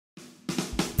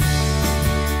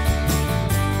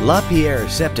LaPierre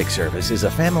Septic Svce is a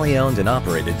family-owned and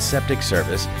operated septic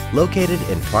service located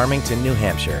in Farmington, New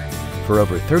Hampshire. For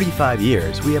over 35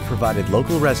 years, we have provided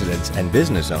local residents and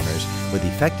business owners with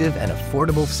effective and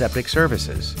affordable septic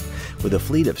services. With a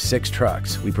fleet of 6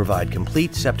 trucks, we provide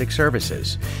complete septic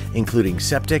services, including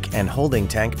septic and holding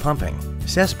tank pumping,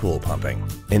 cesspool pumping,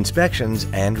 inspections,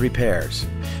 and repairs.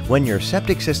 When your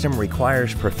septic system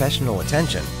requires professional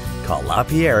attention, call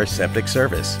LaPierre Septic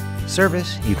Svce.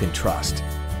 Service you can trust.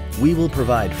 We will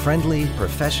provide friendly,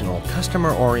 professional,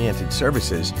 customer-oriented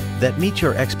services that meet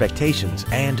your expectations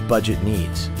and budget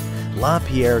needs.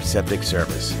 LaPierre Septic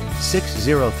Svce,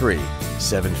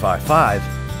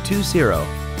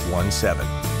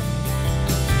 603-755-2017.